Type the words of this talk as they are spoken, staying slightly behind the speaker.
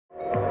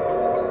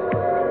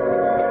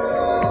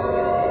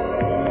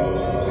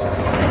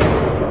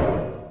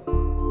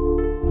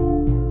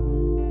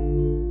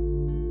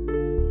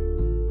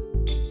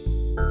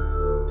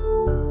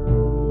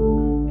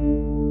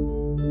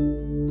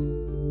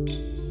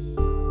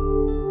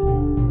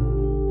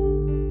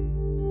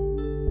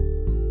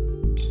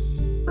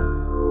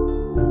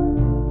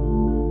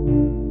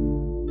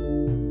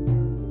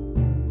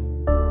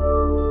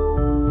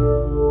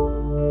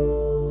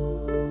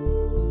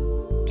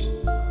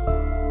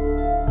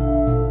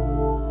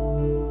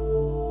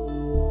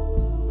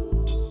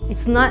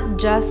It's not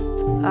just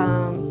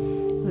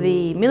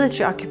the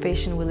military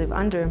occupation we live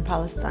under in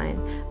Palestine,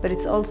 but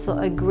it's also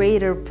a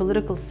greater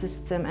political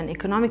system and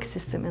economic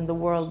system in the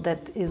world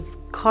that is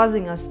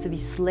causing us to be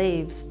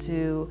slaves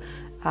to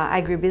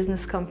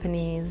agribusiness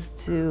companies,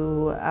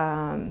 to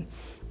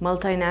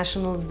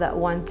multinationals that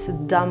want to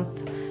dump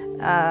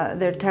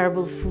their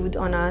terrible food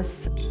on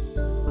us.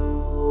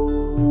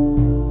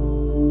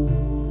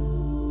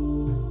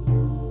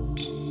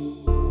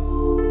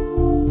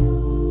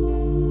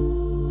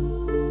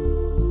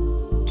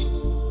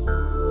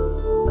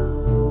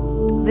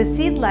 The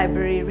Seed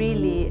Library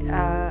really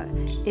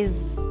is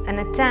an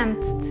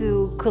attempt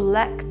to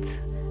collect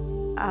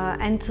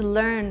and to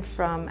learn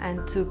from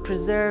and to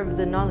preserve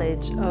the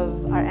knowledge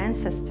of our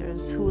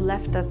ancestors who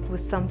left us with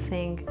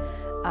something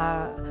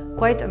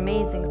quite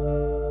amazing.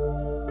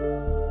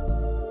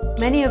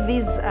 Many of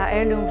these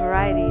heirloom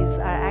varieties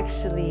are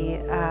actually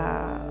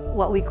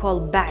what we call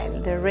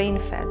ba'al, they're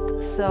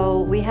rain-fed.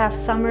 So we have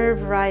summer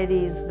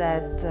varieties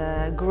that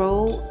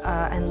grow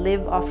and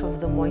live off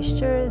of the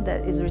moisture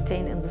that is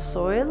retained in the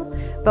soil.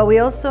 But we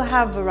also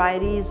have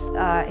varieties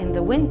in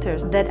the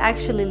winters that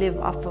actually live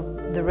off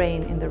of the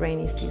rain in the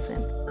rainy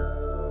season.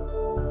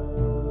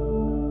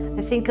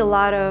 I think a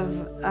lot of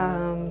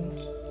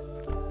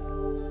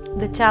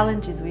the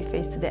challenges we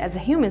face today as a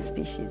human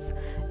species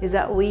is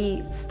that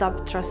we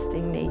stopped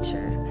trusting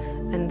nature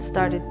and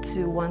started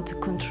to want to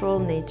control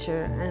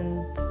nature, and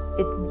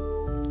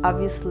it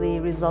obviously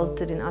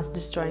resulted in us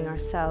destroying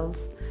ourselves.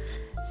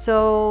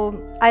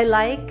 So I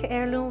like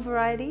heirloom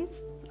varieties.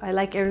 I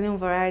like heirloom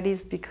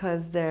varieties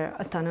because they're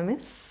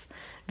autonomous,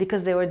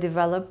 because they were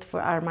developed for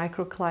our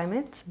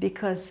microclimate,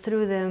 because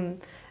through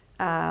them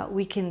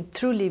we can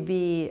truly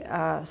be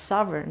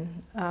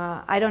sovereign.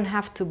 I don't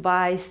have to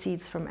buy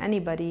seeds from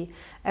anybody.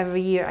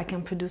 Every year I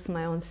can produce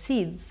my own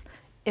seeds.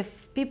 If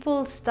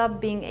people stop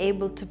being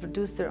able to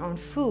produce their own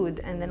food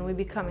and then we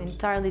become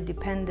entirely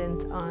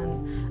dependent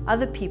on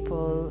other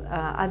people,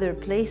 other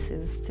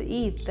places to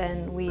eat,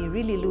 then we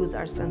really lose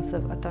our sense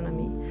of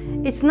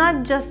autonomy. It's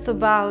not just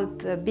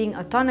about being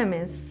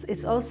autonomous,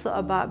 it's also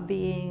about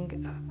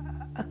being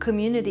a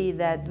community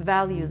that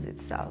values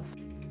itself.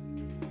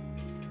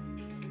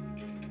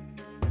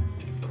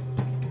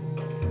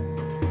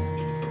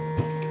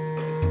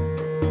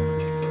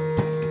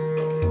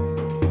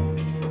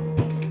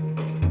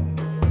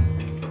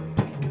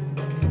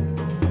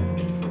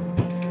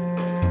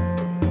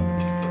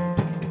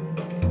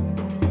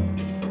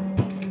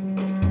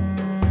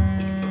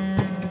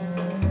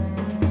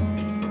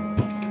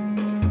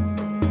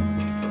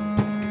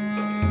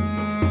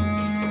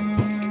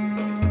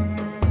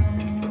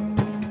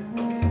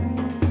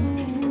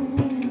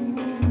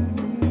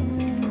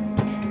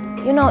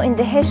 You know, in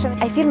the Haitian,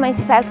 I feel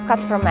myself cut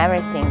from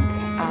everything,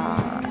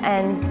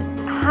 and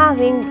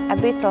having a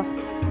bit of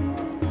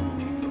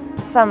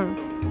some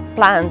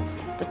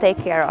plants to take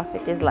care of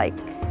it is like,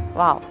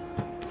 wow.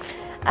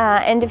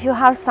 And if you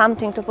have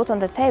something to put on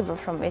the table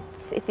from it,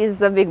 it is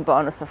a big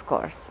bonus, of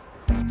course.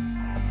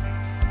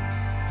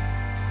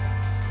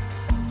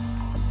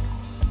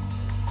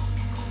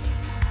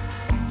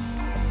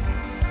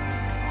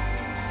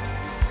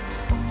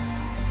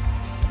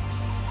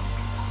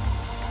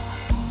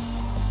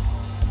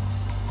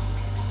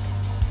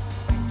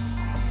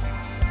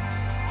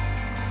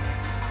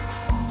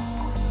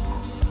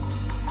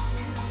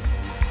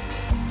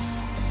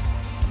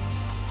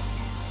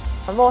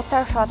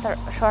 Water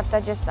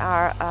shortages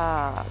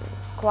are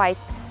quite,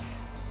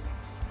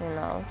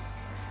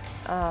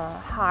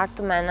 hard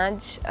to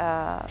manage.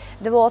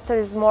 The water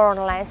is more or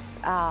less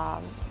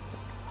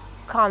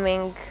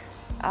coming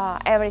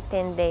every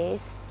 10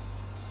 days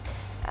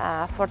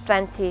for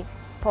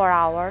 24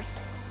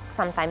 hours,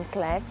 sometimes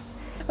less.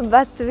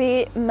 But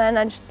we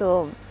managed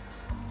to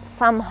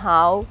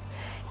somehow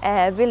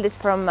build it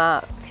from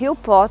a few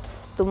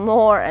pots to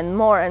more and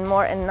more and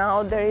more, and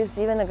now there is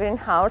even a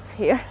greenhouse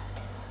here.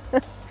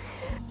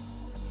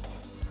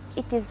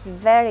 It is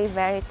very,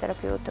 very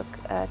therapeutic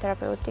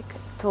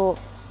to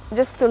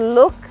just to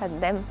look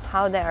at them,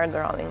 how they are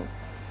growing.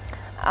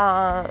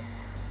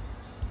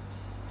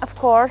 Of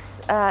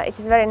course, it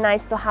is very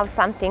nice to have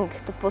something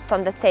to put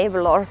on the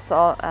table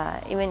also,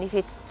 even if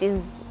it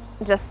is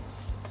just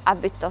a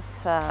bit of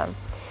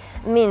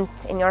mint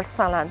in your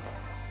salad.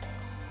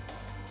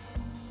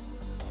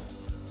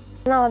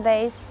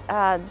 Nowadays,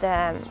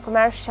 the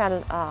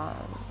commercial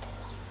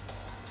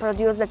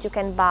produce that you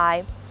can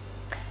buy,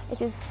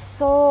 it is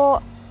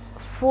so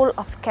full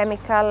of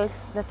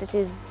chemicals that it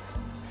is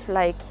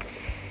like,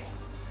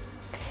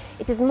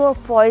 it is more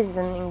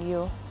poisoning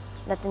you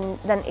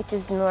than it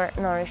is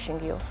nourishing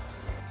you.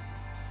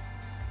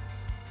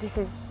 This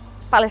is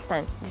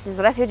Palestine, this is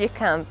refugee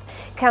camp.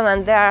 Come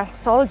on, there are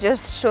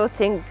soldiers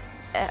shooting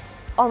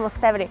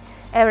almost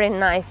every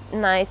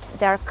night.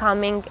 They are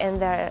coming and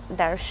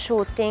they're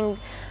shooting,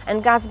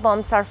 and gas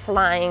bombs are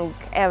flying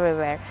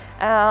everywhere.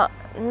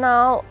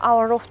 Now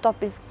our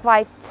rooftop is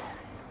quite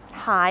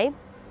high,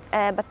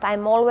 but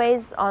I'm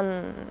always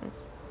on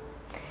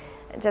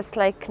just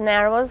like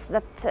nervous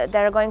that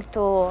they're going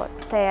to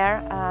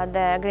tear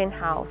the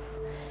greenhouse.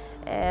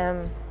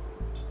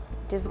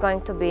 It is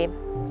going to be a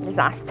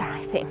disaster,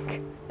 I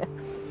think.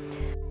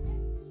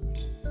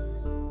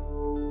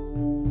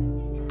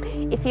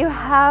 If you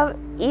have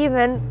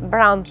even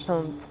brown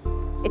thumb,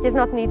 it is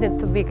not needed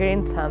to be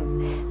green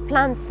thumb.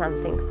 Plant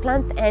something,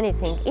 plant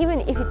anything,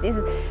 even if it is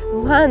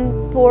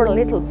one poor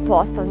little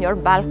pot on your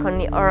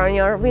balcony or on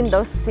your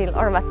windowsill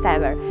or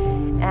whatever.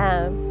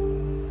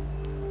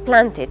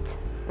 Plant it.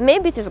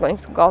 Maybe it is going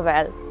to go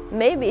well.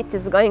 Maybe it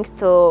is going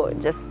to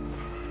just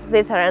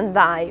wither and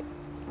die.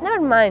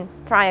 Never mind,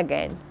 try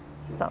again.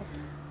 So.